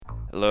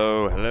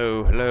Hello,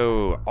 hello,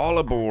 hello. All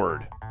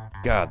aboard.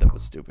 God, that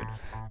was stupid.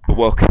 But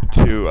welcome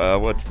to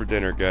What's for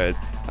Dinner, guys.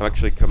 I'm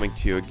actually coming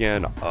to you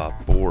again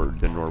aboard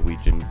the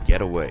Norwegian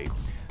Getaway.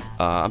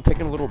 I'm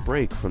taking a little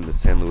break from the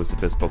San Luis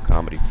Obispo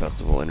Comedy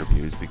Festival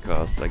interviews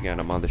because, again,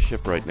 I'm on the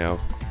ship right now,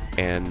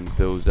 and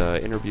those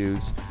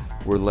interviews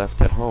were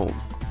left at home.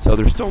 So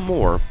there's still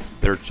more,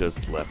 they're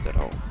just left at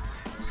home.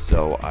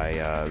 So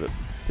I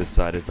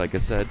decided, like I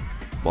said,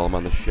 while I'm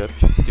on the ship,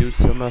 just to do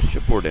some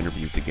shipboard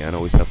interviews again.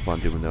 Always have fun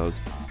doing those.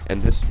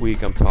 And this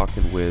week I'm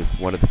talking with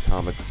one of the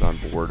comics on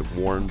board,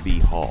 Warren B.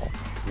 Hall.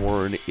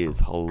 Warren is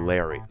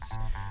hilarious.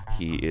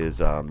 He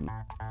is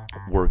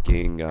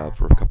working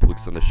for a couple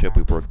weeks on the ship.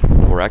 We've worked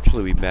before.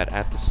 Actually, we met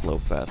at the Slow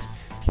Fest.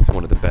 He's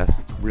one of the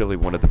best, really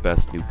one of the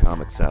best new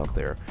comics out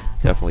there.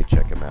 Definitely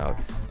check him out.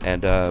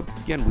 And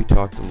again, we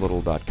talked a little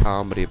about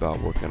comedy,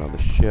 about working on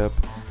the ship,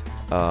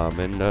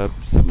 and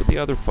some of the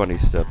other funny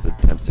stuff that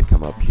tends to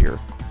come up here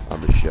on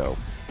the show.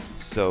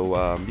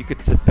 So you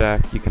could sit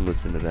back, you can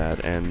listen to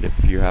that, and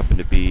if you happen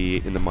to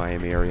be in the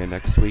Miami area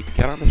next week,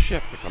 get on the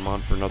ship, because I'm on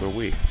for another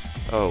week.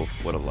 Oh,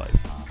 what a life.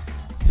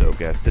 So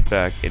guys, sit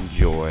back,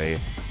 enjoy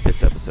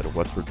this episode of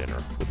What's for Dinner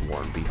with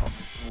Warren B. Hall.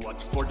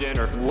 What's for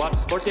dinner?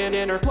 What's for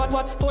dinner?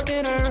 What's for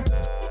dinner?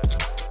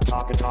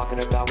 Talking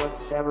about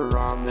what's ever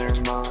on their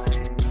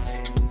minds.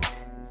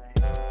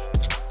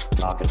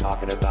 Talking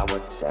about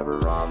what's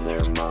ever on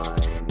their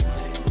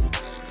minds.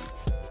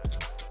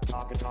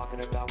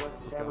 Talking about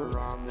what's ever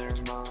on their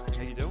minds.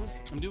 How you doing?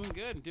 I'm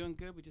doing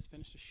good. We just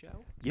finished a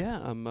show. Yeah,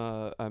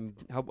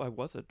 how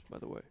was it, by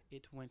the way?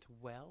 It went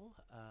well.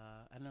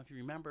 I don't know if you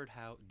remembered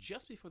how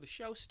just before the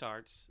show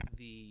starts,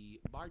 the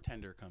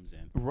bartender comes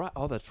in, Right.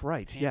 Oh, that's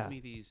right. hands me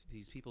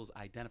these people's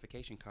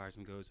identification cards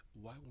and goes,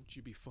 "Why won't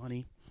you be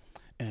funny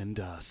and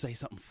say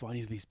something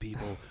funny to these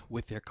people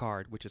with their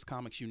card?" Which is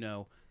comics, you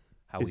know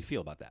how we It's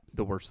feel about that,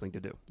 The worst thing to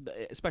do.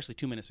 especially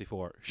 2 minutes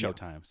before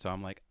showtime. So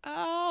I'm like,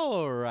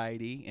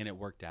 alrighty, and it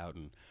worked out,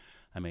 and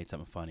I made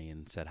something funny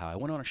and said how I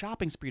went on a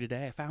shopping spree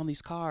today. I found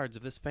these cards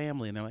of this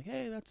family, and they're like,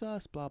 "Hey, that's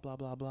us," blah blah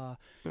blah blah,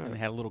 and they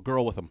had a little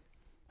girl with them,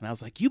 and I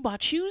was like, "You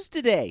bought shoes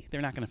today?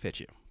 They're not going to fit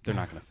you. They're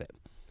not going to fit."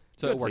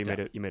 So Good, it worked you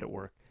out. made it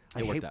work.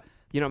 It worked out.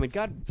 You know, I mean,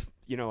 God,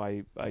 you know,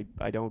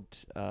 I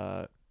don't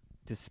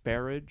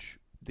disparage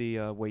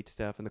the wait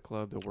staff in the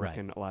club. They're Right.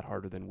 working a lot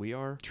harder than we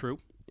are True.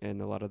 in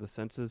a lot of the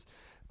senses,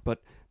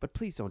 but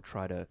please don't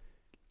try to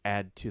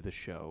add to the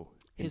show.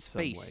 In His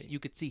some face, way. you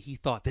could see he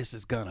thought this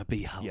is going to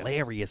be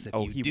hilarious if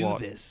you he do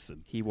walked- this.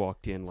 And He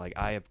walked in like,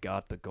 I have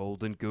got the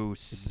golden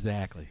goose,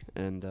 exactly.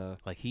 and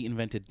Like he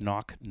invented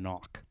knock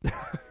knock.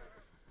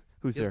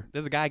 who's there?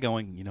 There's a guy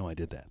going, I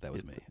did that. That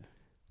was me.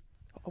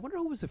 I wonder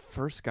who was the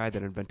first guy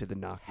that invented the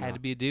knock. Had to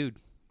be a dude.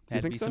 Had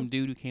to think be so? some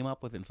dude who came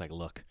up with it. It's like,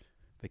 look,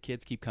 the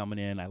kids keep coming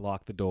in. I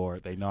lock the door.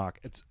 They knock.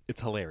 It's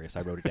hilarious.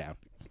 I wrote it down.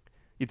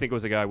 You think it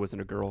was a guy,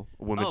 wasn't a girl?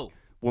 A woman? Oh,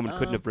 Woman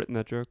couldn't have written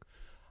that joke.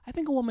 I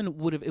think a woman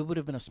would have. It would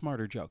have been a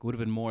smarter joke. It would have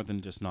been more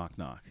than just knock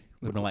knock. It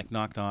would have been like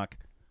knock knock.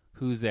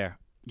 Who's there?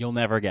 You'll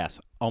never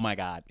guess. Oh my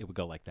God! It would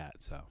go like that.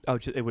 So Oh,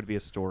 it would be a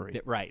story.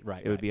 right.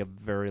 It would be a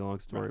very long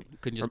story. Right.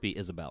 Couldn't just be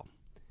Isabel.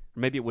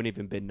 Maybe it wouldn't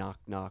even been knock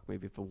knock.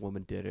 Maybe if a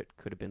woman did it,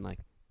 could have been like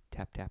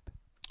tap tap.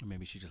 Or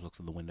maybe she just looks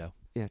in the window.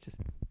 Yeah, just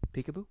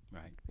peekaboo.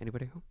 Right.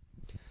 Anybody home?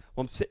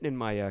 Well, I'm sitting in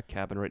my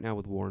cabin right now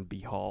with Warren B.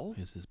 Hall.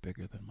 Is this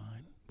bigger than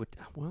mine?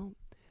 Well,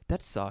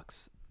 that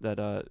sucks. That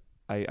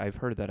I've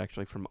heard that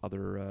actually from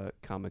other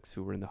comics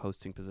who were in the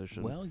hosting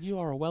position. Well, you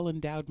are a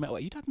well-endowed man.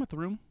 What, you talking about the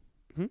room?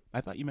 Hmm?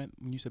 I thought you meant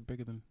when you said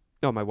bigger than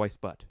No, my wife's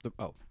butt.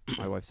 oh,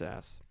 My wife's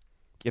ass.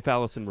 If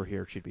Allison were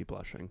here, she'd be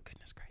blushing.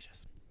 goodness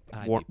gracious.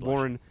 I'd be blushing.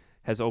 Warren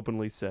has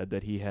openly said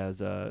that he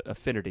has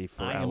affinity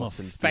for I am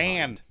Allison's a fan.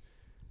 behind.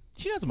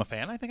 She knows I'm a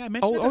fan. I think I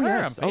mentioned it to oh, her.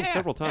 yes. I'm- Oh,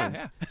 several times.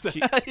 Yeah.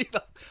 She- He's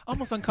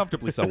almost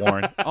uncomfortably so,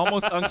 Warren.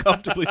 Almost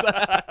uncomfortably so.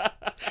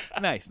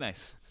 Nice.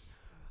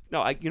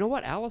 No, you know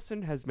what?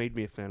 Allison has made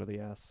me a fan of the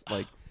ass.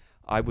 Like,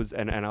 I was,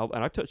 and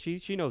I've told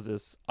she knows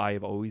this. I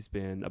have always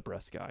been a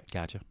breast guy.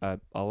 Gotcha.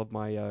 All of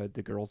my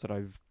the girls that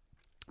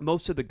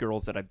most of the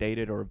girls that I've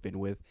dated or have been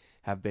with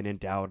have been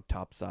endowed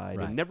topside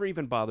Right. and never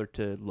even bothered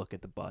to look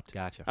at the butt.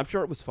 Gotcha. I'm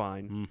sure it was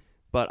fine, Mm.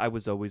 but I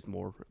was always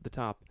more the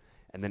top.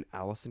 And then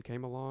Allison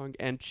came along,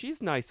 and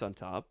she's nice on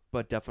top,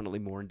 but definitely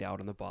more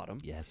endowed on the bottom.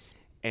 Yes.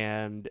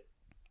 And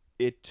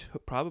it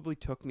probably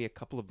took me a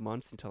couple of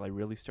months until I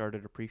really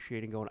started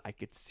appreciating going, I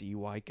could see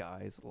why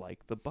guys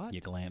like the butt.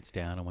 You glanced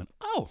down and went,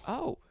 oh,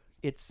 Oh,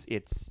 it's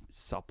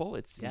supple,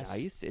 it's Yes.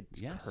 nice, it's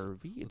Yes.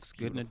 curvy, looks it's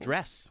good in a beautiful.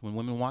 dress. When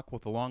women walk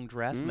with a long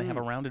dress and they have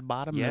a rounded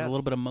bottom and there's a Yes.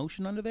 little bit of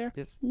motion under there.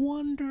 Yes.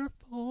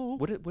 Wonderful.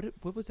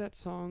 What was that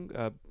song?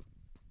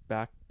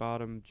 Back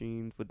bottom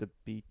jeans with the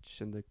beach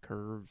and the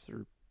curves,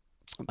 or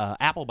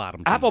Apple bottom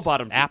jeans. apple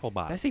bottom. Apple Did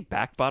bottom. I say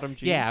back bottom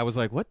jeans? Yeah, I was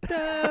like, what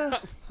the?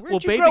 Where'd Well,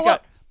 you baby grow got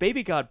up?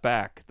 baby got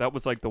back. That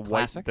was like the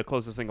Classic. the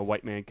closest thing a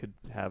white man could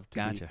have to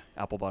Gotcha.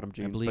 the apple bottom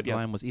jeans. I believe but yes,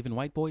 line was even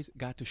white boys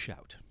got to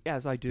shout.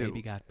 as I do,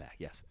 Baby got back.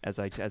 Yes. as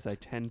I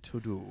tend to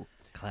do.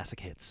 Classic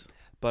hits.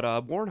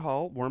 But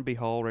Warren B.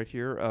 Hall, right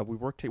here. We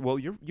worked. Well,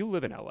 you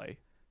live in L.A.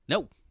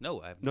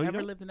 No, I've No, you never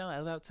don't? lived in LA. I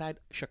lived outside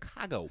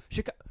Chicago.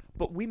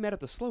 But we met at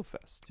the Slow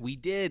Fest. We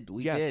did.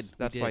 We yes, did.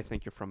 that's we why I did.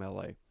 think you're from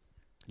LA.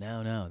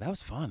 No, that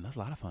was fun. That was a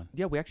lot of fun.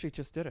 Yeah, we actually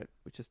just did it.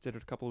 We just did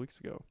it a couple of weeks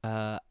ago.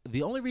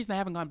 The only reason I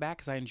haven't gone back,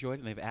 because I enjoyed it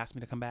and they've asked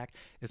me to come back,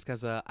 is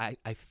because I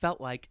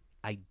felt like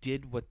I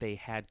did what they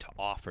had to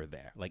offer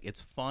there. Like, it's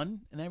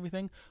fun and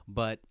everything,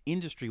 but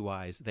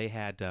industry-wise, they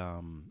had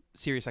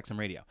SiriusXM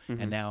Radio,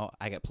 and now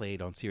I got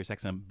played on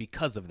SiriusXM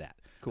because of that.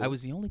 Cool. I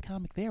was the only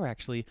comic there,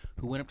 actually,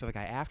 who went up to the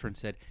guy after and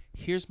said,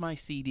 "Here's my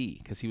CD,"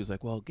 because he was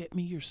like, "Well, get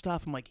me your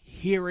stuff." I'm like,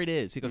 "Here it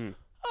is." He goes,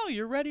 "Oh,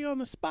 you're ready on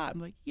the spot."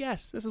 I'm like,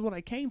 "Yes, this is what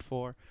I came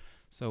for."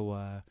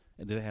 So,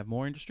 did they have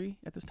more industry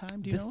at this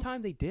time? Do you This know?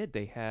 time they did.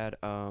 They had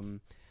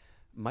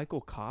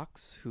Michael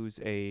Cox, who's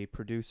a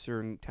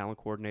producer and talent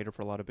coordinator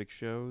for a lot of big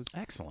shows.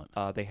 Excellent.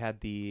 They had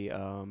the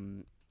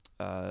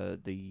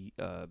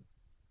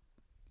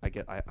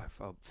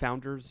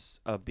founders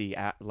of the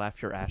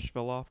Laugh Your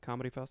Asheville Off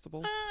Comedy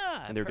Festival,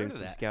 and they're doing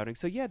some scouting.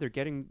 So yeah, they're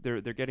getting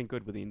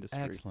good with the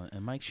industry. Excellent.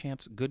 And Mike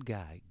Shantz, good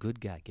guy.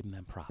 Give him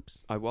them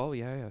props. Well,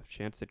 yeah,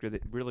 Chance did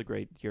really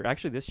great year.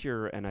 Actually, this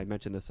year, and I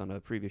mentioned this on a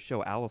previous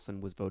show, Allison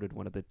was voted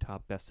one of the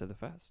top best of the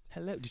fest.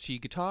 Hello. Did she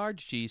guitar?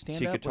 Did she stand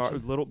She up? guitar,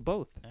 What'd little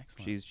both.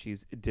 Excellent.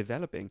 She's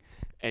developing,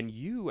 and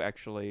you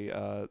actually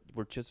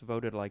were just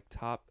voted like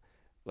top,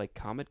 like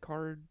comment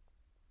card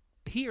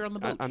Here on the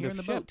boat. on Here the on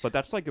the ship. boat. But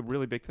that's like a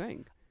really big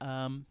thing.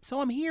 So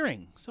I'm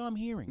hearing. Yeah, I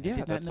did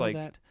not that's know like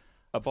that.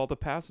 of all the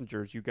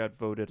passengers, you got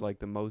voted like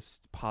the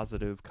most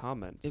positive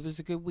comments. It was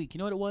a good week. You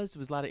know what it was? It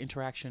was a lot of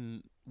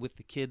interaction with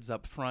the kids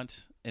up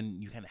front,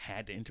 and you kind of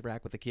had to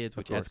interact with the kids,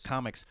 which as course.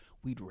 comics,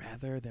 we'd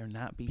rather there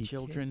not be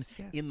children kids,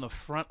 yes. in the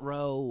front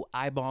row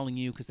eyeballing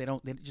you because they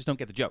just don't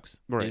get the jokes.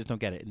 Right. They just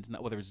don't get it. And it's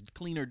not whether it's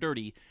clean or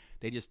dirty.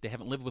 They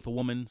haven't lived with a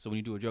woman, so when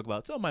you do a joke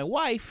about, "So my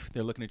wife,"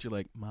 they're looking at you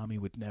like, "Mommy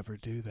would never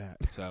do that."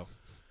 So,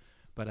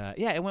 but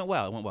yeah, it went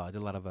well. I did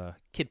a lot of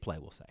kid play,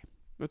 we'll say.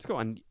 Let's go.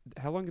 And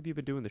how long have you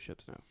been doing the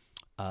ships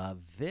now?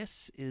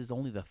 This is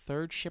only the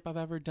third ship I've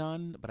ever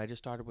done, but I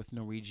just started with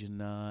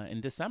Norwegian in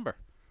December.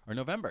 Or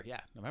November,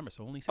 yeah, November.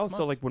 So only 6 months.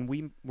 So like when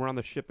we were on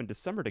the ship in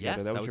December together,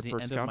 yes, that was the your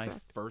first end contract? of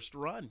my first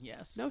run.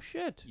 Yes. No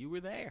shit. You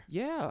were there.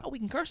 Yeah. Oh, we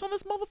can curse on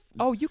this mother.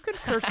 Oh, you can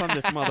curse on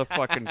this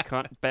motherfucking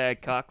cunt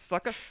bag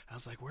cocksucker. I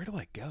was like, where do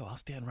I go? I'll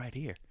stand right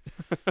here.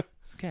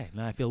 Okay,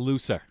 now I feel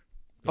looser.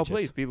 Oh, Bitches.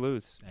 please be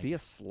loose. Thank Be you. a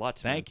slut.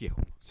 Thank you.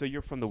 So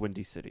you're from the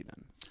Windy City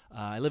then?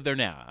 I live there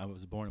now. I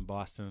was born in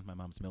Boston. My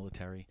mom's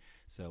military,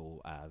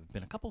 so I've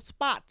been a couple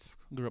spots.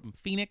 Grew up in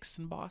Phoenix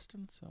and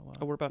Boston. So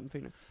Oh, we're about in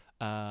Phoenix.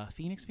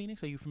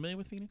 Phoenix. Are you familiar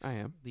with Phoenix? I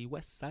am. The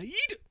West Side.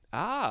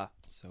 Ah.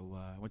 So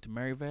I went to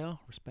Maryvale.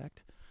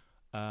 Respect.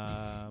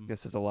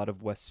 This is a lot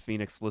of West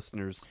Phoenix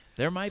listeners.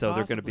 There might So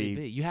they're possibly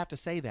gonna be- You have to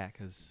say that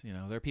because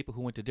there are people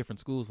who went to different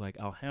schools like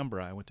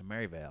Alhambra. I went to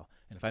Maryvale,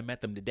 and if I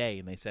met them today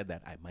and they said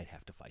that, I might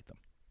have to fight them.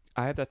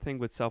 I have that thing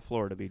with South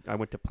Florida. I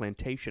went to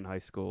Plantation High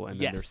School, and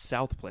then there's Yes.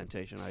 South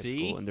Plantation High See?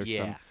 School, and there's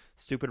some Yeah.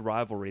 stupid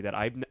rivalry that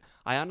I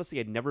honestly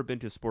had never been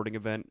to a sporting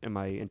event in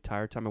my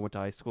entire time I went to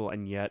high school,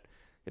 and yet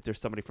if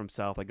there's somebody from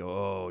South, I go,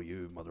 "Oh,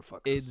 you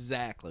motherfucker!"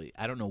 Exactly.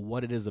 I don't know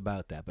what it is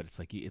about that, but it's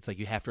like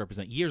you have to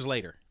represent years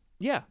later.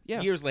 yeah.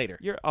 Years later.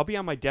 I'll be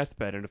on my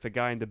deathbed, and if a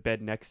guy in the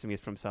bed next to me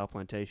is from South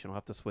Plantation, I'll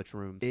have to switch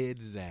rooms.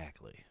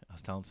 Exactly. I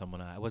was telling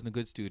someone I wasn't a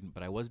good student,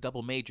 but I was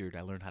double majored.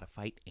 I learned how to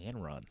fight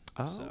and run.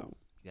 Oh. So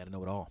you got to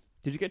know it all.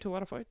 Did you get into a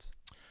lot of fights?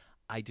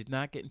 I did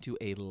not get into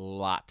a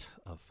lot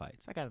of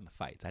fights. I got into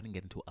fights. I didn't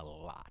get into a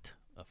lot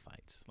of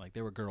fights. Like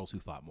there were girls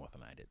who fought more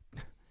than I did.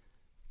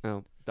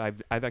 No,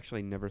 I've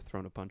actually never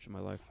thrown a punch in my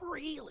life.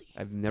 Really?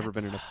 I've never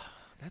been in a.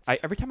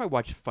 Every time I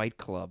watch Fight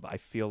Club, I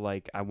feel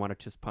like I want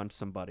to just punch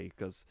somebody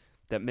because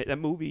that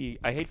movie.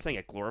 I hate saying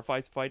it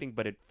glorifies fighting,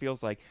 but it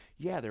feels like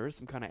there is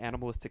some kind of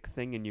animalistic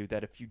thing in you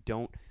that if you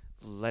don't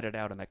let it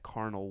out in that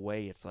carnal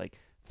way, it's like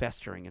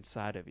festering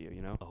inside of you.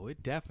 You know? Oh,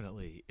 it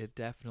definitely.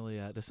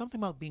 There's something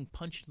about being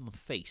punched in the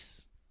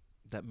face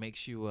that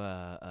makes you,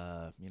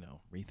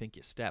 rethink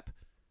your step.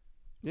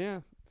 Yeah.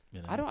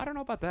 You know? I don't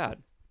know about that,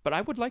 but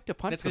I would like to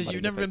punch. That's because somebody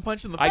you've in the never face. been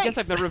punched in the face. I guess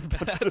I've never been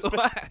punched in the That's face.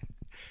 why.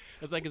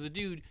 It's like as a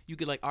dude, you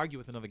could like argue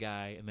with another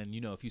guy, and then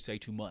if you say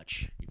too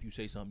much, if you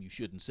say something you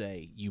shouldn't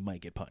say, you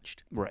might get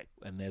punched. Right.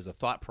 And there's a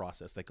thought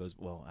process that goes,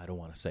 well, I don't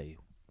want to say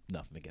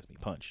nothing that gets me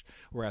punched.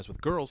 Whereas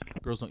with girls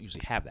don't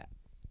usually have that.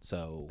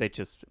 So They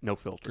just no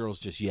filter. girls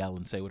just yell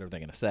and say whatever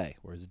they're gonna say.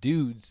 Whereas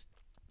dudes,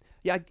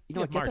 Yeah, I have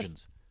get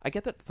margins. I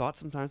get that thought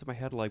sometimes in my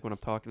head, like when I'm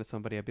talking to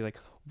somebody, I'd be like,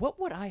 "What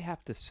would I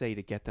have to say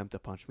to get them to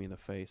punch me in the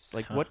face?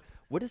 Like,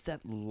 what is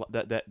that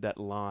that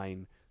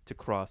line to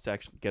cross to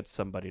actually get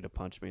somebody to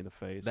punch me in the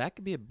face?" that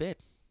could be a bit.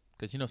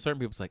 Because certain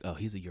people's like, oh,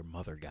 he's a your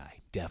mother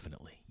guy.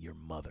 Definitely your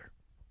mother.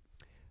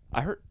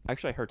 I heard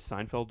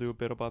Seinfeld do a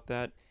bit about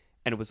that,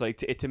 and it was like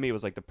to me it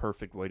was like the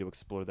perfect way to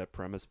explore that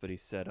premise. But he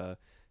said,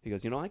 he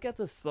goes, I get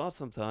this thought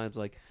sometimes,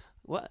 like,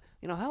 what,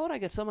 how would I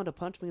get someone to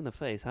punch me in the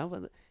face?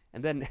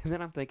 And then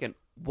I'm thinking,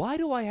 why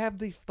do I have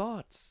these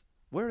thoughts?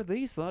 Where are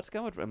these thoughts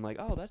coming from? I'm like,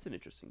 oh, that's an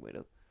interesting way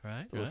to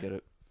Right. look at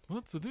it.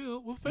 What's the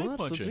deal with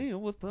What's the deal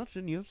with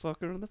punching you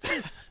fucker in the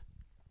face?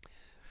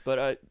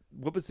 But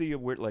what was the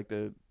weird like the?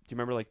 Do you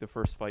remember like the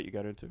first fight you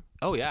got into?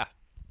 Oh yeah,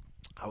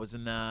 I was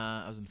in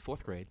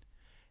 4th grade,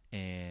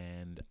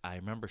 and I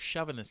remember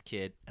shoving this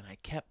kid, and I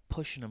kept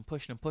pushing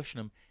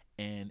him,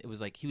 and it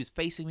was like he was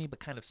facing me but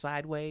kind of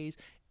sideways,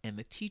 and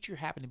the teacher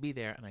happened to be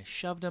there, and I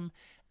shoved him,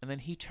 and then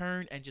he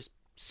turned and just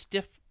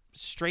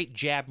straight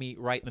jabbed me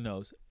right in the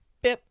nose,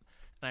 bip,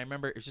 and I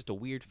remember it was just a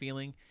weird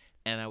feeling,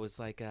 and I was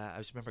like, I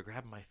just remember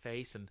grabbing my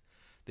face, and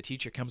the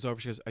teacher comes over,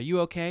 she goes, "Are you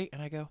okay?"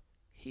 And I go,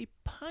 "He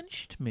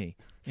punched me,"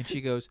 and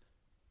she goes,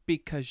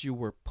 "Because you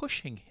were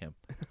pushing him,"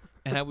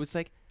 and I was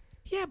like,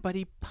 "Yeah, but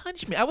he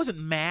punched me." I wasn't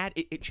mad.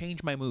 It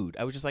changed my mood.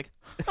 I was just like,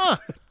 "Huh,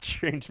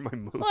 Changed my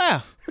mood.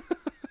 well,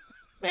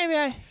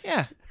 maybe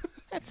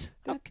that's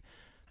okay.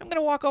 I'm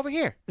gonna walk over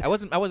here." I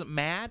wasn't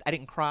mad. I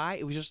didn't cry.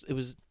 It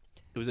was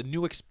a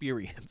new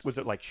experience. Was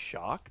it like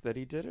shock that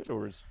he did it,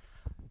 or was?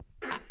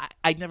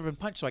 I'd never been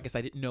punched, so I guess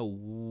I didn't know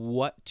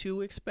what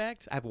to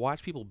expect. I've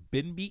watched people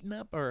been beaten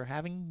up or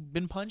having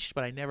been punched,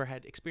 but I never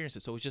had experienced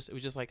it. So it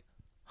was just like,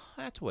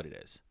 that's what it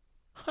is.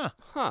 Huh?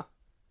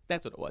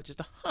 That's what it was.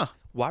 Just a huh.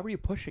 Why were you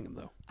pushing him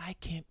though? I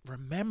can't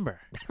remember.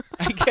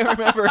 I can't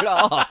remember at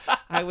all.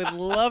 I would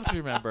love to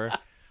remember,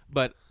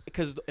 but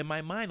because in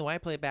my mind, the way I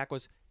play it back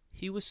was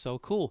he was so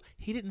cool.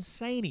 He didn't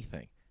say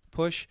anything.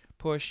 Push.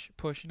 You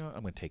know what?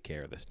 I'm going to take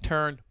care of this.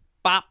 Turned,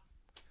 bop,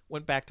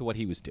 went back to what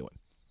he was doing.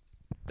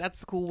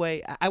 That's the cool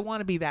way. I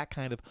want to be that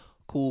kind of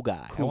cool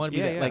guy. I want to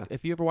be that, like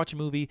if you ever watch a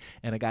movie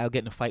and a guy will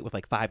get in a fight with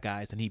like 5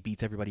 guys and he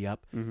beats everybody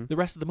up, the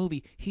rest of the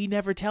movie he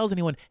never tells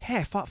anyone, "Hey,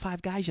 I fought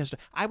 5 guys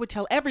yesterday." I would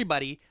tell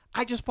everybody,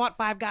 "I just fought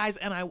 5 guys,"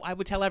 and I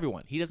would tell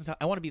everyone. He doesn't tell.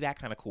 I want to be that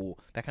kind of cool,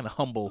 that kind of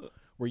humble,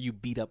 where you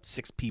beat up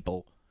 6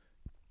 people,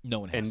 no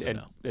one has to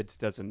know. It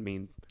doesn't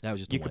mean That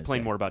was just you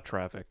complain more about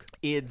traffic.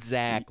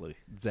 Exactly.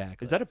 Is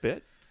that a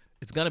bit?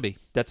 It's gonna be.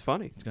 That's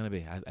funny. It's gonna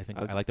be. I think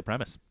I like the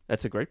premise.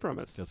 That's a great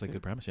premise. Feels like a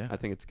good premise. Yeah. I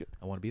think it's good.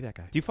 I want to be that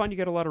guy. Do you find you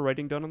get a lot of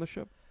writing done on the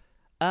show?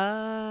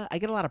 I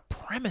get a lot of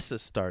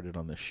premises started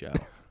on this show,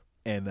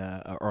 and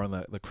or on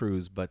the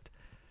cruise, but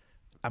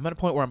I'm at a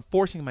point where I'm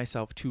forcing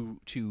myself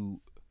to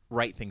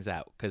write things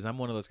out, because I'm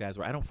one of those guys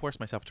where I don't force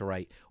myself to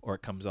write, or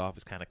it comes off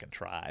as kind of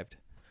contrived.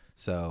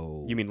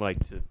 So You mean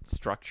like to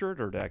structure it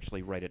or to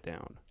actually write it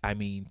down? I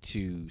mean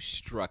to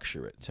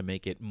structure it, to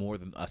make it more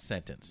than a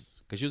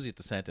sentence, because usually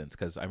it's a sentence.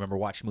 Because I remember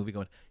watching a movie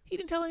going, he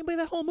didn't tell anybody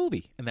that whole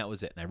movie, and that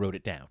was it, and I wrote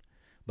it down.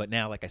 But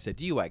now, like I said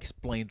to you, I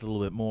explained a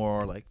little bit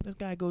more. Like, this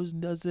guy goes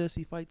and does this.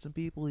 He fights some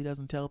people. He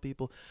doesn't tell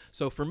people.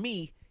 So for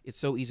me, it's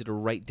so easy to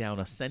write down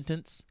a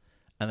sentence,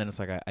 and then it's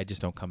like I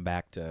just don't come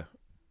back to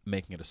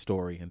making it a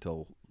story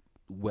until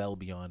well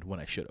beyond when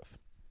I should have.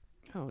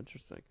 Oh,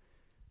 interesting.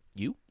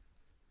 You?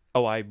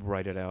 Oh, I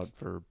write it out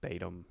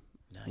verbatim.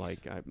 Nice.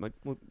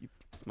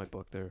 It's my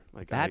book there.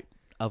 Like That,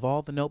 of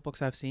all the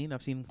notebooks I've seen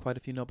quite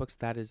a few notebooks.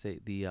 That is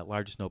the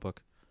largest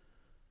notebook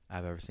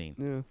I've ever seen.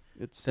 yeah,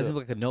 it Doesn't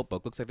look like a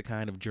notebook. Looks like the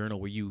kind of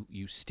journal where you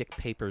stick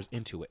papers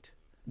into it.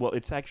 Well,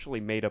 it's actually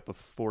made up of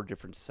 4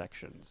 different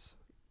sections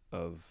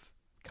of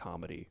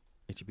comedy.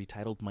 It should be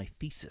titled My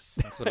Thesis.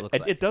 That's what it looks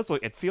like. It does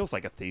look. It feels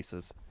like a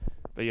thesis,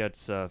 but yeah,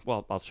 it's.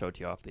 Well, I'll show it to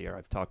you off the air.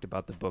 I've talked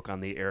about the book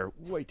on the air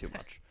way too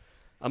much.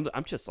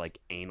 I'm just like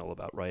anal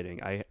about writing.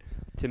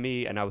 To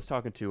me, and I was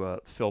talking to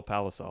Phil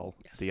Palisol,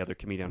 the other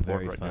comedian on board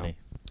Very right funny.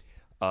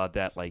 now,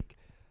 that like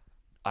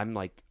I'm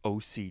like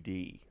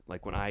OCD.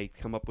 Like when I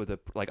come up with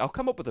I'll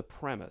come up with a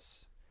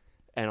premise,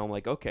 and I'm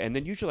like, okay, and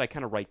then usually I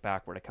kind of write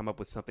backward. I come up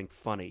with something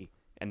funny,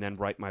 and then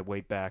write my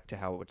way back to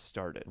how it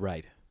started.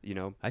 Right. You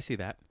know. I see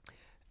that.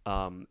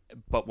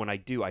 But when I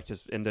do, I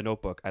just in the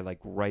notebook I like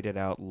write it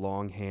out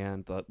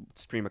longhand, the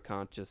stream of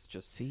conscious.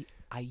 Just See,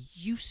 I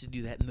used to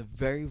do that in the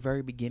very,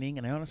 very beginning,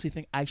 and I honestly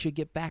think I should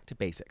get back to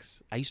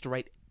basics. I used to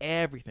write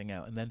everything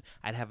out, and then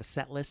I'd have a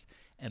set list,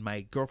 and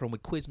my girlfriend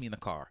would quiz me in the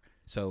car.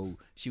 So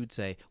she would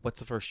say, "What's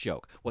the first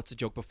joke? What's the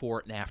joke before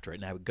it and after it?"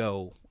 And I would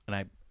go, and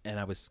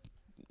I was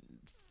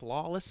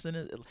flawless in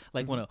it.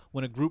 Like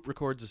when a group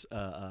records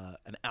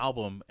an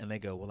album and they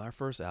go, "Well, our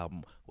first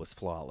album was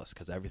flawless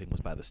because everything was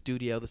by the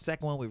studio. The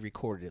second one we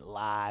recorded it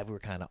live. We were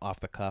kind of off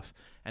the cuff."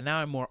 And now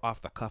I'm more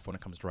off the cuff when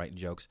it comes to writing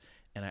jokes.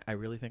 And I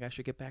really think I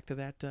should get back to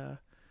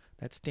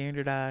that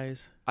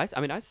standardized. I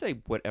mean, I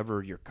say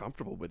whatever you're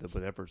comfortable with,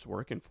 whatever's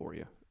working for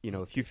you. You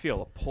know, if you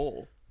feel a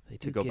pull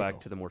to go back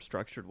to the more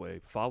structured way,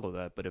 follow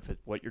that. But if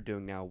what you're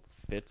doing now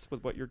fits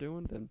with what you're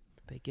doing, then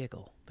They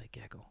giggle.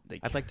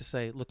 I'd like to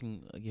say,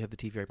 you have the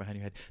TV right behind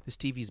your head. This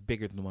TV is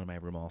bigger than the one in my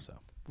room also.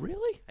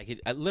 Really?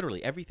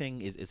 Literally,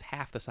 everything is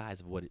half the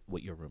size of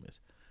what your room is.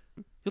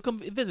 You'll come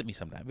visit me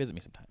sometime.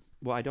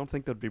 Well, I don't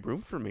think there'd be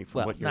room for me for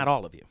Well, what you're... not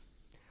all of you.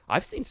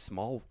 I've seen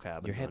small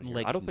cabins. Your head on and here.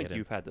 leg I don't can think get in.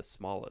 you've had the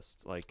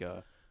smallest. Like,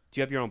 do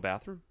you have your own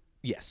bathroom?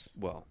 Yes.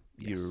 Well,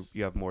 Yes.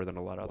 you have more than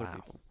a lot of other Wow.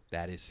 people.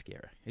 That is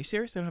scary. Are you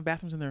serious? They don't have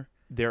bathrooms in there?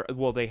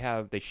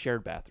 They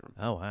shared bathroom.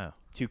 Oh, wow.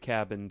 2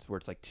 cabins where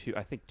it's like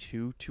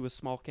two to a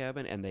small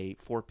cabin, and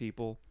 4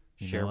 people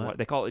You share know what? one.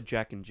 They call it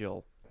Jack and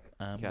Jill.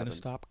 I'm going to cabins.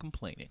 stop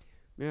complaining.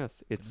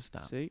 Yes, Gonna it's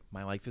stop. See,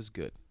 My life is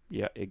good.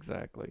 yeah,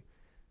 exactly.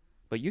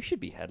 But you should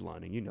be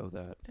headlining. You know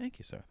that. Thank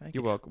you, sir. Thank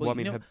You're you. welcome. Well, Well, I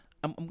you mean, know,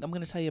 I'm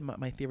going to tell you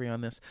my theory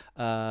on this.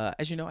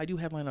 As you know, I do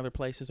headline other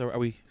places. Are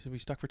we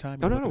stuck for time?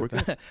 No, we're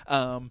good.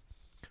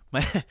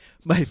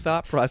 My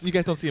thought process. You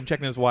guys don't see him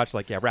checking his watch.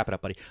 Like, yeah, wrap it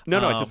up, buddy.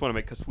 No, I just want to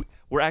make because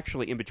we're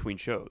actually in between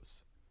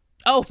shows.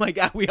 Oh my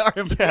God, we are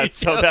in between Yeah, shows.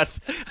 so that's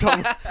so.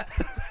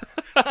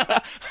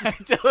 I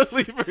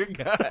totally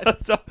forgot.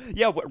 So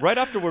yeah, right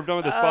after we're done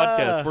with this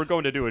podcast, we're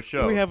going to do a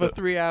show. We have so. a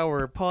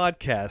 3-hour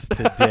podcast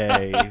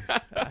today.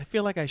 I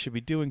feel like I should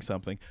be doing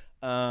something.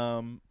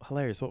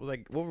 Hilarious. What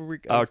were we?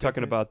 We're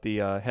talking about the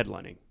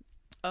headlining.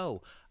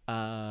 Oh,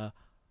 a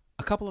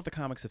couple of the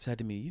comics have said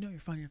to me, you're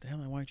funny enough to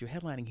headline. Why aren't you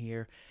headlining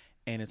here?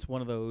 And it's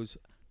one of those.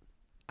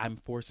 I'm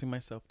forcing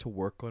myself to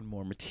work on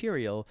more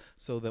material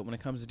so that when it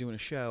comes to doing a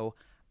show,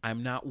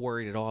 I'm not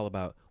worried at all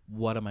about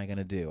what am I going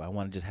to do. I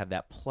want to just have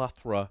that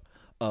plethora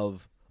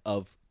of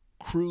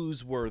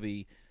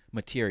cruise-worthy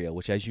material,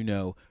 which, as you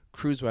know,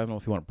 I don't know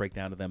if you want to break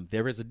down to them.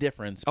 There is a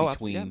difference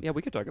between yeah,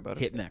 we could talk about it.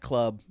 hitting that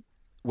club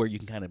where you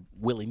can kind of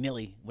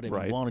willy-nilly, whatever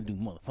Right. you want to do,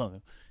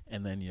 motherfucker,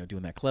 and then,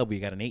 doing that club where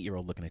you got an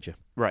 8-year-old looking at you.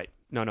 Right.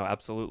 No,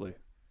 absolutely.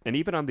 And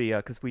even on the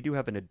because we do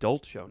have an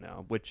adult show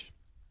now, which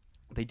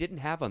they didn't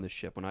have on the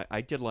ship when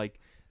I did like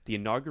the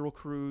inaugural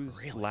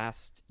cruise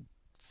last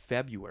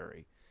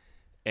February.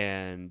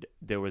 And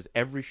there was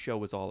every show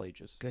was all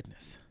ages.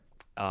 Goodness.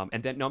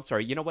 And then I'm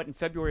sorry. You know what? In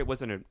February it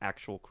wasn't an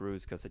actual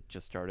cruise because it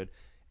just started.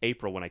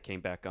 April when I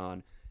came back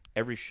on,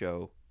 every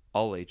show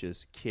all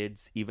ages,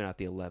 kids even at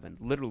the 11,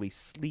 literally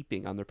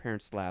sleeping on their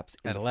parents' laps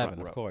in At the 11,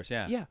 front row. of course,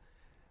 yeah. Yeah.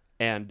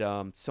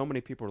 And so many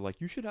people were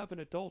like, "You should have an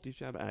adult. You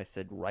should have." And I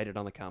said, "Write it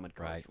on the comment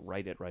cards.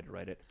 Right.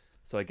 Write it."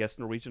 So I guess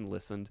Norwegian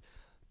listened.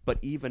 But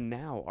even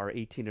now, our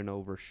 18 and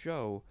over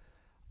show.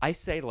 I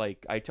say,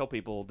 I tell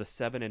people the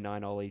 7 and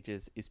 9 all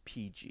ages is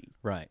PG.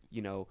 Right.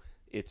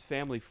 It's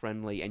family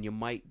friendly, and you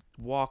might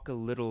walk a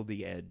little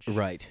the edge.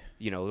 Right.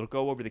 It'll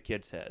go over the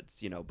kids'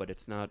 heads, but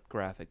it's not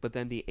graphic. But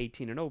then the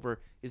 18 and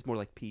over is more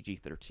like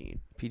PG-13.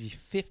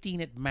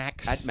 PG-15 at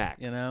max. At max.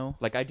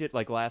 Like I did,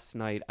 last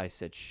night, I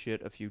said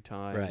shit a few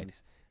times.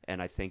 Right. And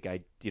I think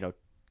I,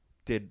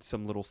 did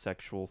some little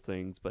sexual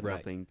things, but Right.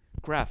 nothing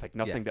graphic.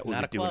 Nothing that we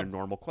not would a do in a club.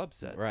 normal club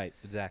set. Right,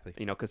 exactly.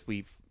 Because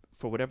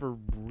for whatever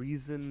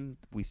reason,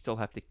 we still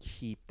have to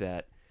keep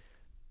that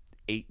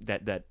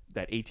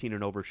 18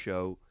 and over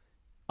show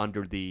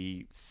under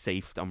the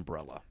safe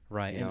umbrella.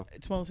 Right, and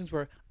it's one of those things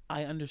where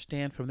I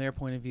understand from their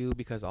point of view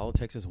because all it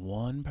takes is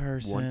one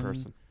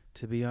person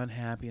to be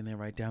unhappy, and they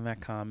write down that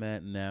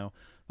comment, and now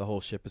the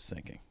whole ship is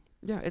sinking.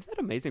 Yeah, isn't that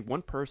amazing?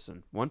 One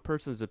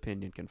person's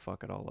opinion can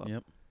fuck it all up.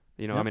 Yep.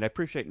 I mean, I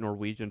appreciate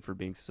Norwegian for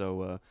being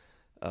so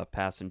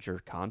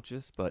passenger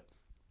conscious, but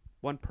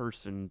one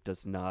person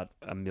does not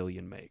a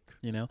million make.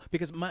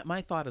 Because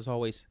my thought is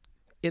always,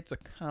 it's a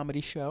comedy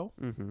show,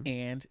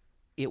 and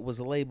it was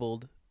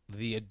labeled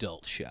the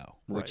adult show,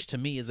 which to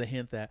me is a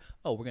hint that,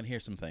 we're going to hear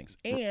some things.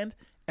 And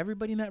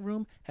everybody in that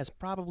room has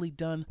probably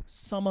done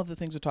some of the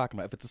things we're talking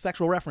about. If it's a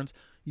sexual reference,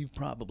 you've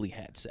probably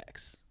had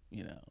sex.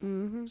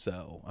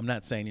 So I'm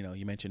not saying,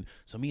 you mentioned,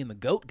 so me and the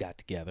goat got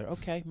together.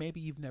 Okay, maybe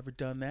you've never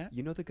done that.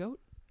 You know the goat?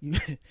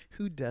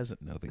 Who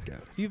doesn't know the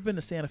goat? If you've been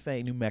to Santa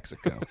Fe, New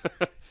Mexico.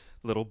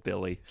 Little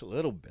Billy.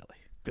 Little Billy.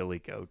 Billy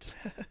Goat.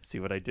 See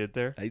what I did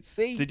there? I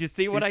see. Did you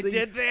see what I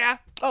did there?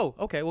 Oh,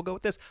 okay, we'll go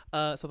with this.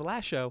 So the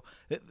last show,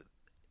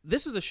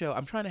 this is a show,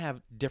 I'm trying to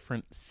have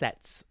different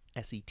sets,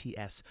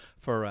 SETS,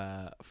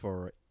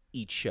 for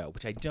each show,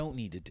 which I don't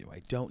need to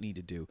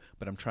do,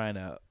 but I'm trying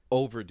to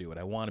overdo it.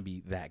 I want to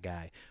be that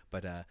guy.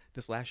 But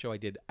this last show I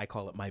did, I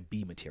call it my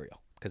B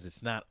material because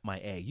it's not my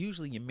A.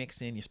 Usually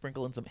you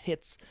sprinkle in some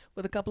hits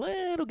with a couple,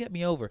 it'll get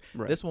me over.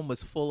 Right. This one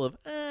was full of,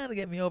 it'll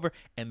get me over,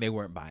 and they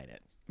weren't buying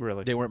it.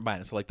 Really? They weren't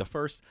buying it. So the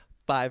first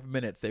 5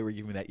 minutes, they were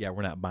giving me that, yeah,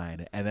 we're not buying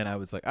it. And then I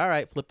was like, all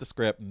right, flip the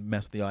script and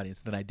mess with the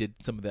audience. Then I did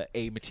some of the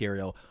A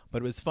material.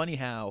 But it was funny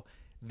how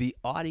the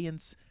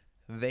audience,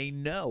 they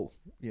know.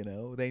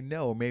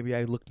 Maybe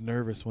I looked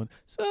nervous when,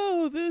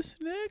 so this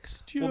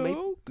next joke.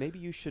 Well, maybe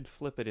you should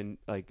flip it in,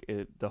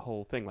 the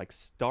whole thing.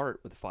 Start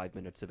with 5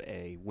 minutes of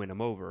A, win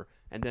them over,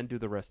 and then do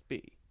the rest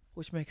B.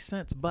 Which makes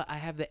sense. But I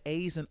have the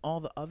A's in all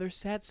the other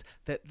sets.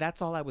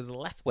 That's all I was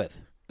left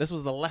with. This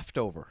was the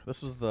leftover.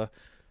 This was the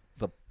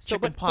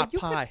chicken pot but you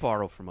pie. could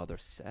borrow from other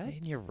sets.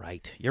 And you're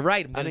right.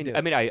 I'm gonna do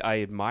it.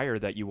 I admire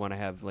that you want to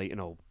have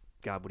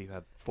God, what do you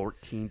have?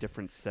 14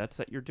 different sets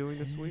that you're doing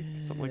this week,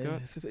 something like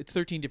that. It's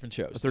 13 different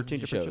shows.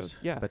 13 different shows.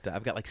 Yeah, but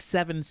I've got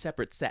 7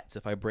 separate sets.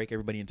 If I break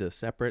everybody into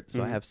separate,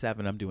 so I have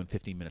 7. I'm doing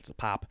 15 minutes a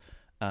pop.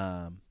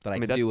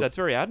 That's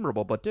very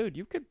admirable. But dude,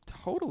 you could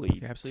totally.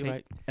 You're absolutely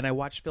right. And I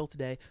watched Phil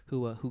today,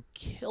 who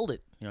killed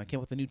it. I came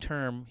up with a new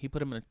term. He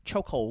put him in a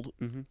chokehold,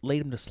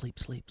 laid him to sleep,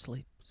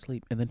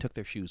 and then took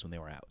their shoes when they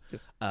were out.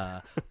 Yes.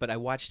 But I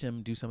watched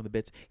him do some of the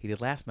bits he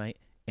did last night,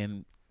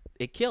 and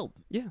it killed.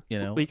 Yeah.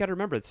 Well, you got to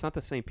remember, it's not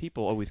the same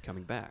people always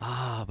coming back.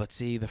 But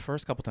see, the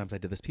first couple times I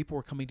did this, people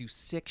were coming to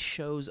 6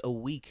 shows a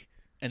week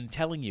and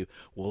telling you,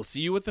 we'll see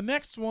you at the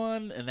next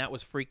one. And that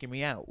was freaking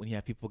me out when you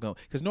have people going.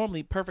 Because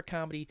normally, Perfect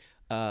Comedy,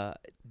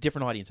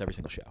 different audience every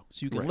single show.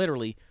 So you can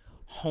literally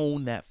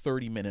hone that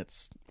 30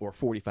 minutes or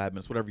 45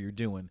 minutes, whatever you're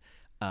doing,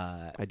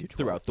 I do 12.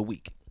 throughout the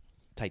week.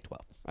 Tight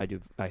 12. I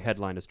do. I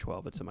headline is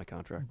 12. It's in my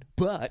contract.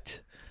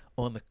 But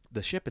on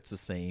the ship, it's the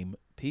same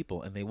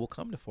people, and they will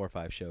come to 4 or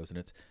 5 shows, and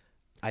it's.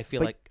 I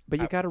feel But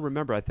you got to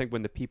remember, I think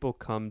when the people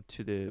come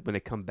when they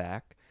come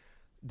back,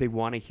 they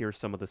want to hear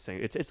some of the same.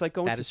 It's like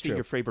going That to is see true.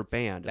 your favorite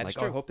band. That Like, is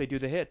oh, I true. hope they do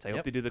the hits. I hope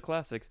Yep. they do the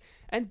classics,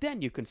 and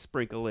then you can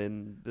sprinkle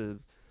in the.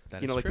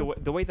 That You know, is like true.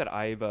 the way that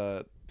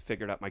I've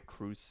figured out my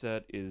cruise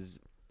set is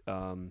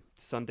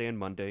Sunday and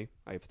Monday.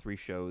 I have 3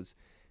 shows.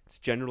 It's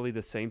generally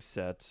the same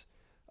set,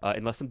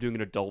 unless I'm doing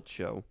an adult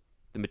show.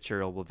 The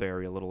material will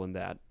vary a little in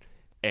that,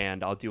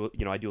 and I do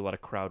a lot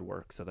of crowd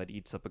work, so that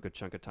eats up a good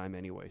chunk of time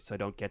anyway. So I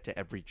don't get to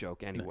every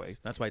joke anyway. Nice.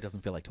 That's why it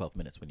doesn't feel like 12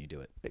 minutes when you do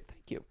it. Thank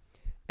you.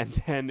 And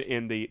then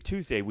in the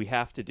Tuesday, we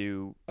have to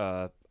do.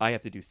 I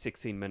have to do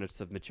 16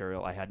 minutes of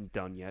material I hadn't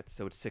done yet,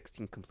 so it's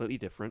 16 completely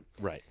different.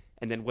 Right.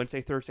 And then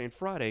Wednesday, Thursday, and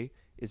Friday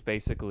is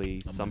basically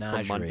some from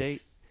menagerie. Monday,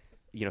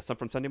 some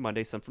from Sunday,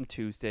 Monday, some from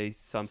Tuesday,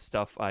 some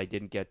stuff I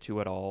didn't get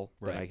to at all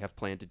that I Right. have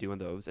planned to do in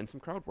those, and some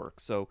crowd work.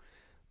 So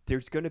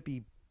there's going to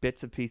be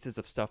bits and pieces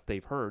of stuff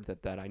they've heard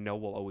that I know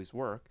will always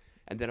work,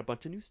 and then a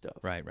bunch of new stuff.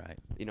 Right.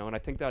 And I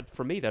think that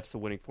for me, that's the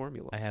winning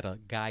formula. I had a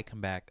guy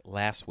come back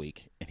last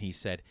week, and he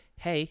said,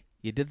 "Hey,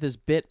 you did this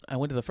bit. I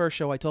went to the first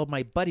show. I told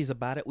my buddies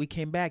about it. We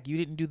came back. You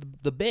didn't do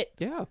the bit."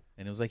 Yeah.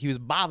 And it was like he was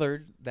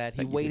bothered that he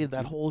That you waited didn't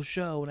that do- whole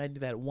show, and I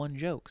did that one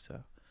joke.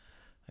 So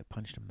I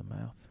punched him in the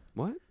mouth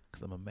What?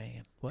 because I'm a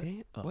man. What?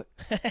 Damn, Oh. what?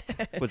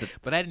 Was it?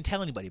 But I didn't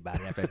tell anybody about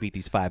it after I beat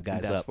these 5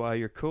 guys That's up. why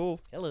you're cool.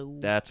 Hello.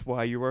 That's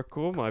why you are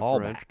cool, my All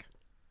friend. back.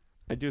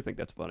 I do think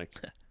that's funny.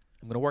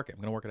 I'm gonna work it.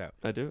 I'm gonna work it out.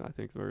 I do. I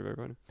think it's very, very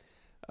funny.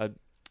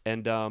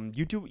 And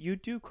you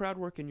do crowd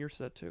work in your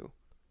set too.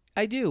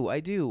 I do.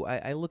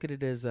 I look at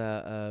it as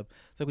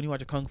it's like when you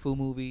watch a kung fu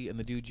movie and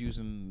the dude's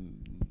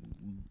using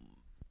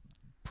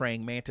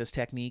praying mantis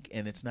technique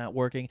and it's not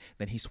working,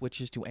 then he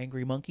switches to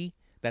angry monkey.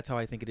 That's how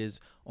I think it is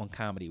on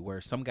comedy, where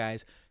some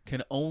guys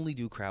can only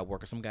do crowd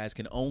work, or some guys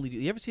can only do.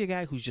 You ever see a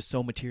guy who's just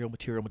so material,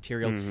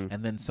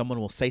 and then someone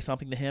will say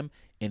something to him,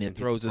 and it And he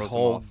throws his throws him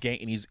whole off. game,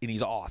 and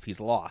he's off, he's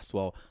lost.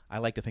 Well, I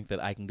like to think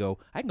that I can go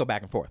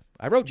back and forth.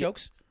 I wrote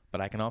jokes, but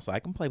I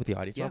can play with the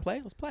audience. Yeah. Want to play?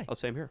 Let's play. Oh,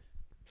 same here.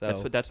 So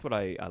That's what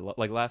I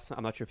like last.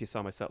 I'm not sure if you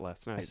saw my set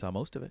last night. I saw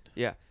most of it.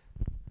 Yeah,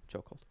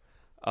 joke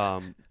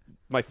hold.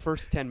 My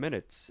first 10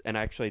 minutes, and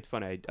actually it's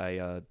funny.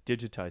 I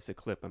digitized a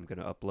clip. I'm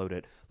gonna upload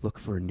it. Look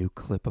for a new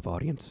clip of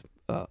audience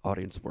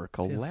work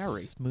called See how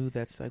Larry. smooth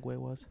that segue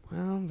was.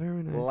 Well,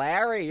 very nice.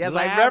 Larry, yes,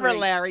 Larry. I remember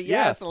Larry.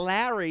 Yeah. Yes,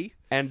 Larry.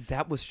 And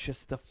that was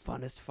just the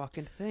funnest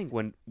fucking thing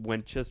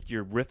when just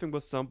you're riffing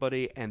with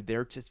somebody and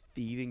they're just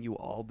feeding you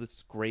all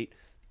this great,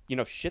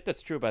 shit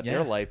that's true about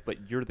their Yeah. life,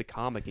 but you're the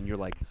comic and you're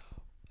like,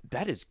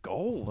 that is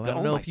gold. Well, I don't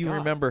Oh know my if you God.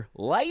 remember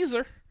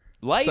Laser.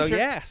 Laser. So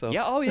yeah, so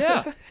Yeah. Oh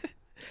yeah.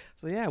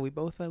 so yeah, we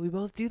both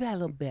do that a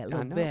little bit,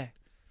 know. bit.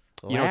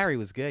 You know, Larry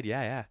was good.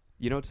 Yeah.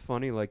 You know, it's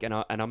funny. Like, and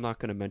I'm not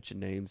going to mention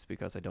names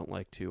because I don't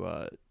like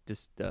to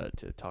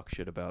to talk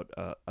shit about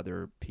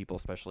other people,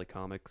 especially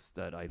comics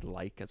that I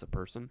like as a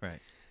person. Right.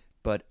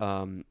 But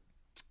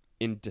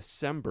in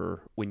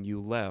December, when you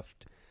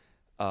left,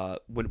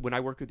 when I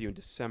worked with you in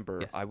December,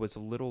 Yes. I was a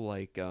little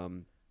like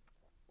I'm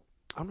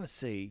gonna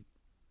say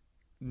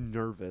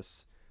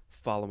nervous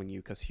following you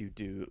because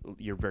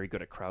you're very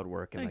good at crowd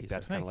work and Thank like you, sir.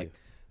 that's kind of Thank like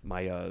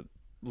my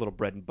little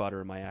bread and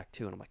butter in my act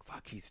too. And I'm like,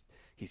 fuck, he's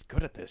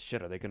good at this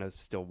shit. Are they gonna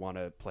still want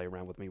to play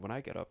around with me when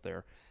I get up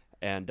there?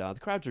 And the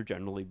crowds are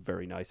generally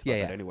very nice about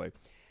Yeah, that yeah. anyway.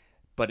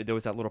 But there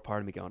was that little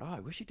part of me going, oh, I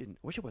wish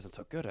he wasn't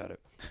so good at it.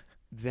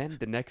 Then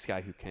the next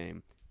guy who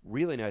came,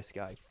 really nice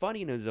guy,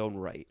 funny in his own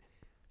right,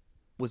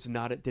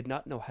 did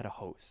not know how to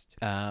host,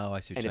 Oh, I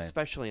see what and you're saying.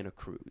 especially in a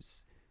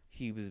cruise.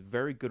 He was a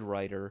very good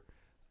writer,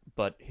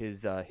 but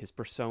his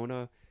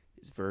persona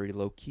is very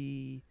low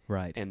key,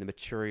 Right. and the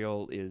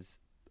material is,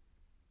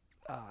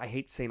 I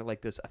hate saying it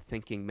like this, a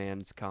thinking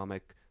man's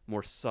comic,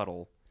 more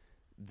subtle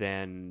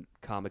than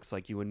comics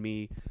like you and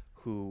me,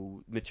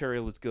 who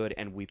material is good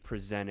and we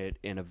present it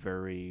in a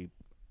very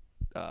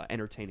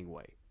entertaining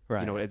way.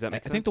 Right. You know, does that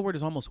make I think sense? the word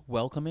is almost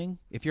welcoming.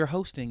 If you're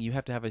hosting, you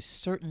have to have a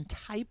certain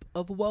type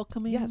of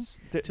welcoming Yes.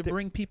 to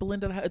bring people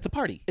into the house. It's a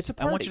party. It's a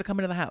I want party. you to come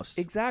into the house.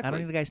 Exactly. I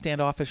don't need a guy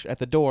standoffish at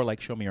the door like,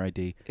 show me your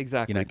ID.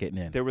 Exactly. You're not getting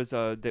in. There was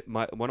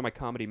one of my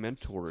comedy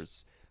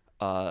mentors.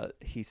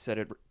 He said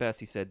it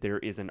best. He said there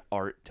is an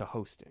art to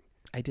hosting.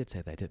 I did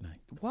say that, didn't I?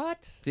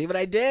 What? See what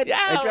I did? Yeah.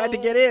 I tried to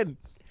get in.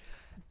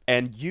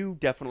 And you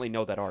definitely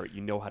know that art.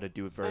 You know how to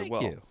do it very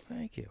well.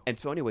 Thank you. And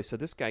so anyway, so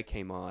this guy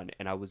came on,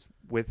 and I was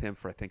with him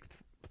for I think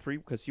 3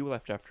 because you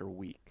left after a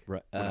week.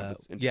 Right. when I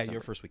was in Yeah, December.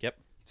 your first week. Yep.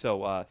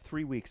 So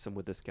 3 weeks I'm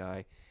with this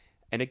guy,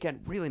 and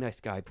again, really nice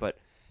guy. But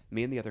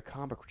me and the other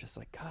comic were just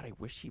like, God, I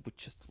wish he would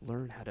just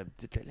learn how to.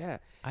 Yeah,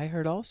 I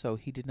heard also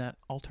he did not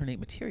alternate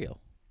material.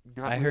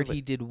 not I heard really.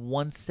 he did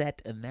one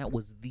set, and that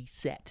was the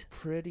set.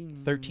 Pretty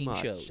 13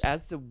 much. shows.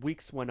 As the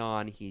weeks went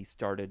on, he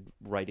started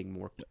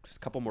writing a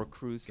couple more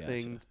cruise Gotcha.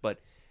 things, but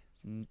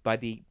by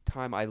the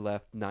time I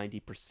left,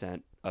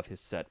 90% of his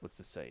set was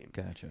the same.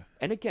 Gotcha.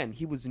 And again,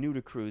 he was new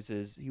to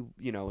cruises.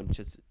 And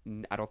just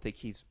I don't think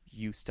he's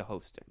used to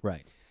hosting.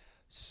 Right.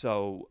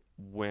 So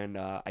when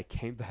I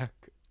came back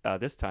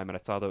this time and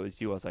I saw that it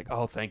was you, I was like,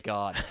 oh, thank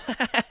God.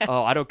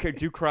 Oh, I don't care.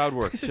 Do crowd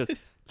work. Just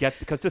get,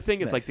 because the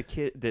thing is, like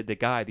the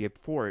guy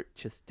before it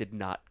just did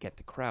not get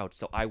the crowd.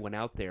 So I went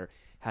out there,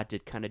 had to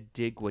kind of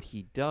dig what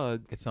he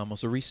dug. It's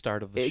almost a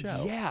restart of the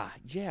show.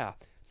 Yeah.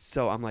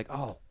 So I'm like,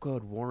 oh,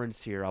 good,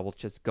 Warren's here. I will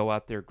just go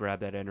out there, grab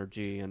that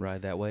energy, and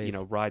Ride that wave.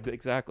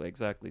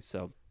 Exactly.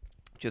 So,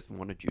 just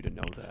wanted you to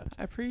know that.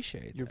 I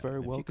appreciate You're that. very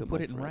If welcome. you could put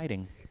my it in friend.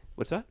 writing.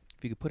 What's that?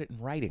 If you could put it in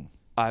writing.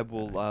 I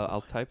will.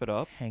 I'll type it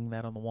up. Hang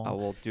that on the wall. I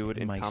will do it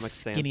in my Comic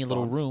Sans skinny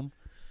little font. room,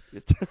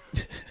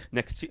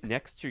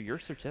 next to your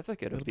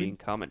certificate of It'll be- being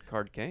Comment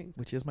Card King.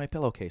 which is my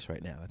pillowcase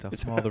right now. That's how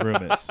small the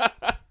room is.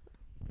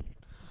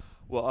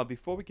 Well,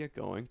 before we get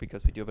going,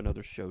 because we do have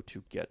another show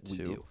to get to, We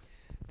do.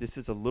 this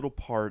is a little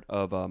part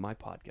of my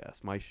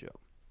podcast, my show,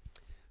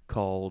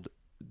 called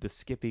The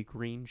Skippy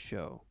Green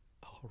Show.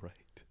 All right.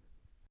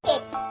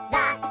 It's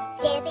the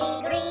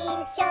Skippy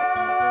Green Show.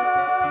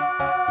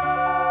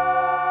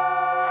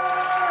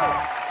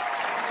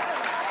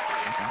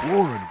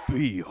 Warren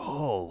B.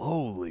 Hall,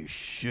 holy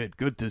shit!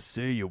 Good to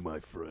see you, my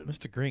friend.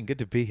 Mr. Green, good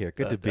to be here.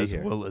 Good to be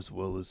here. As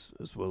well as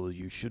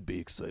you should be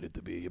excited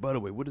to be here. By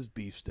the way, what does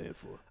beef stand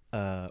for?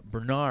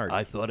 Bernard.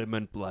 I thought it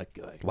meant black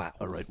guy. Wow.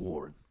 All right,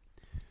 Warren.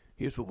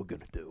 Here's what we're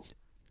gonna do.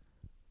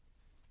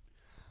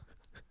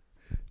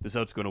 This is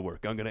how it's gonna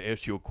work. I'm gonna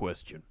ask you a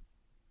question,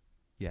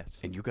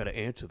 yes. and you gotta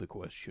answer the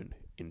question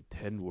in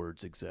 10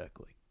 words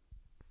exactly.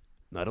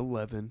 Not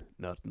 11,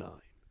 not 9.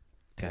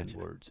 10 Gotcha.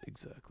 words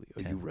exactly.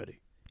 Are 10. you ready?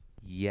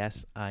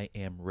 Yes, I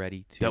am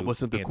ready to. That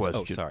wasn't the answer.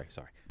 question. Oh,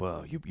 sorry.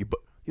 Wow,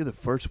 you're the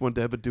first one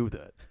to ever do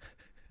that.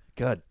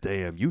 God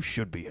damn, you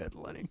should be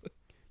headlining.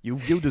 You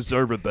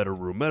deserve a better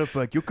room. Matter of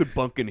fact, you could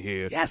bunk in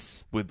here.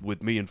 Yes. With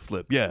me and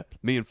Flip. Yeah,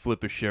 me and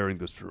Flip is sharing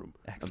this room.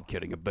 Excellent. I'm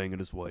kidding. I'm banging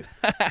his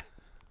wife.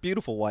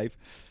 Beautiful wife.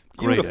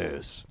 Great Beautiful.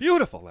 ass.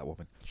 Beautiful, that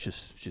woman.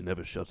 She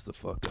never shuts the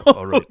fuck up.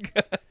 All right,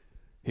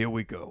 here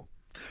we go.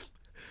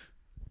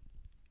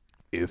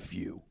 If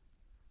you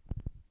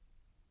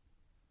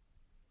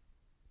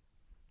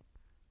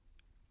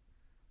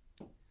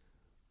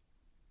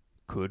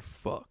could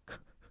fuck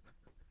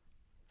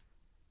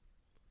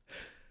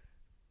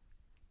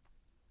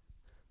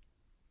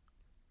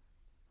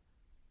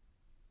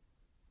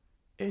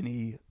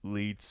any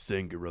lead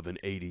singer of an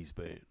 80s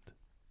band,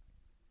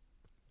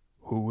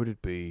 who would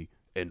it be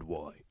and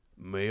why?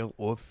 Male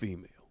or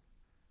female?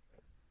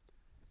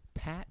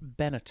 Pat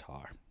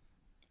Benatar,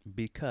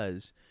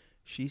 because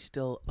she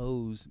still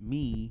owes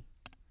me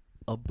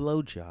a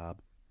blowjob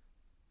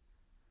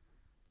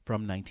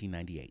from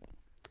 1998.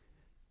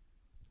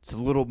 It's a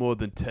little more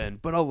than 10,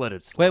 but I'll let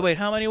it slide. Wait,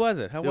 how many was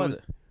it? How There was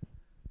it?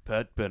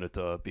 Pat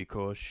Benatar,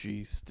 because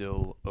she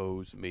still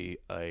owes me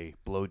a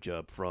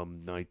blowjob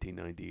from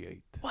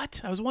 1998.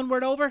 What? I was one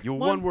word over? You're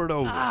one word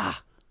over.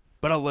 Ah,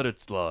 But I'll let it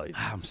slide.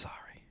 I'm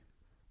sorry.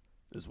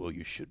 As well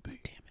you should be.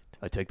 Damn it.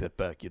 I take that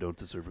back. You don't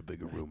deserve a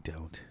bigger room.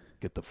 Don't.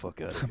 Get the fuck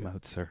out of I'm here.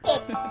 out, sir.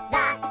 It's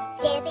the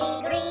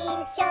Skippy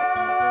Green Show.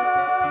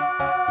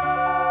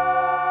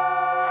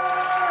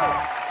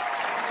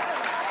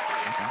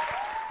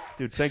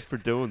 Dude, thanks for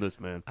doing this,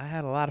 man. I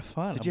had a lot of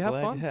fun. Did I'm you have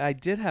glad fun? I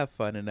did have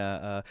fun, and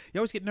you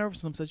always get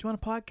nervous. Someone says, "You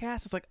want a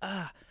podcast?" It's like,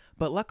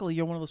 But luckily,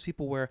 you're one of those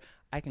people where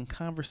I can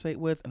conversate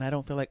with, and I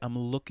don't feel like I'm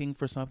looking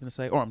for something to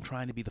say, or I'm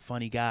trying to be the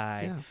funny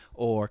guy, Yeah.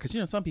 or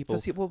because some people.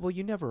 Well,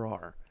 you never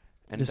are.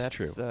 And This that's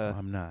is true.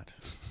 I'm not.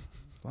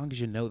 As long as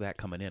you know that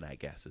coming in, I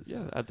guess is.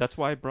 yeah, that's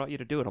why I brought you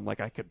to do it. I'm like,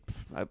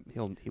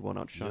 he won't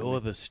outshine You're me.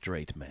 the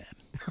straight man.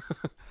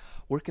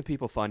 Where can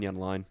people find you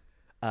online?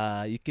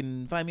 You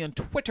can find me on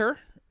Twitter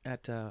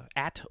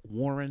at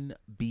Warren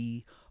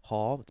B.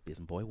 Hall. That's B as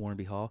in boy, Warren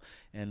B. Hall.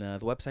 And the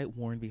website,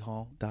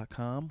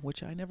 warrenbhall.com,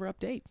 which I never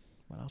update,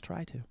 but I'll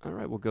try to. All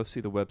right, we'll go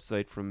see the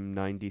website from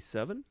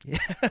 97. Yeah.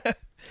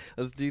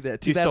 Let's do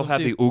that. Do you still have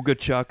the 2002. Ooga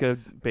Chaka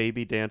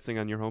baby dancing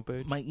on your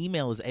homepage? My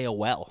email is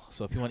AOL,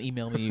 so if you want to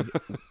email me,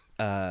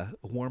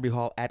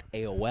 warrenbhall at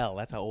AOL.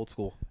 That's how old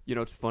school. You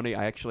know, it's funny.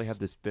 I actually have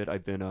this bit. I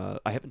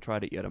haven't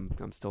tried it yet.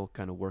 I'm still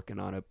kind of working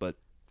on it, but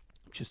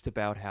just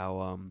about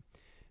how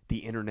the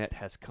internet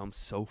has come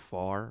so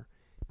far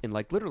in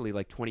literally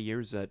 20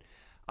 years that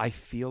I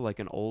feel like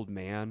an old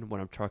man when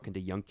I'm talking to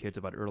young kids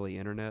about early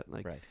internet.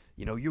 Like, Right.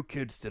 you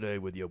kids today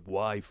with your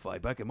Wi-Fi.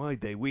 Back in my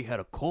day, we had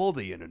to call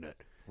the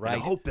internet. Right.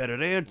 And I hope that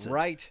it answered.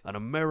 Right. On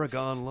America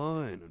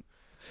Online.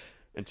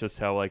 And just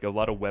how a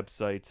lot of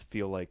websites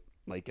feel like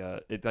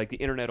the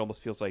internet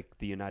almost feels like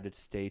the United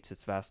States,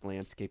 its vast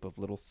landscape of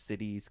little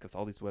cities, because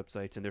all these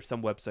websites, and there's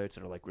some websites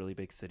that are really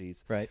big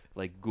cities, Right.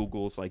 like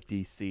Google's like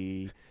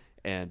DC,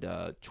 and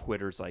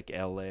Twitter's like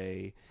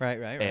LA, Right.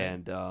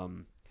 and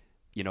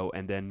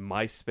and then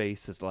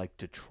MySpace is like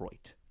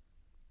Detroit.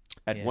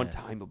 At one Yeah.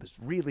 time, it was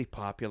really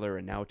popular,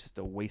 and now it's just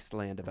a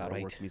wasteland of out of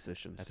work Right.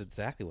 musicians. That's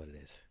exactly what it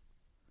is.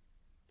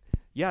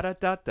 Yada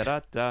da da da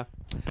da.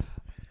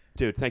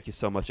 Dude, thank you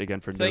so much again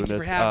for doing Thank you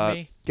this. for having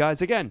me.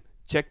 Guys, again,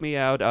 check me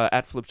out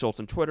at Flip Schultz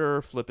on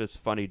Twitter,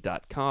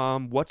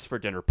 flipisfunny.com,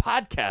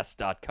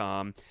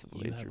 whatsfordinnerpodcast.com.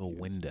 You have a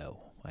window.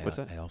 What's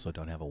that? I also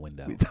don't have a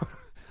window.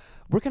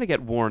 We're going to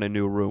get Warren a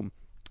new room,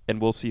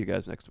 and we'll see you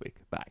guys next week.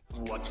 Bye.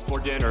 What's for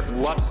dinner?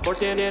 What's for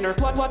dinner?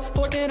 What's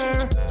for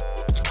dinner?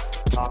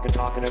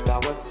 Talking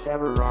about what's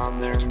ever on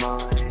their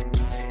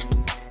minds.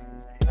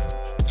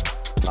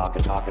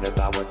 Talking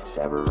about what's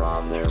ever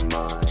on their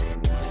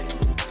minds.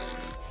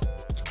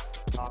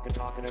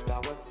 Talking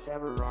about what's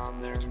ever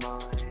on their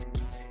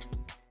minds.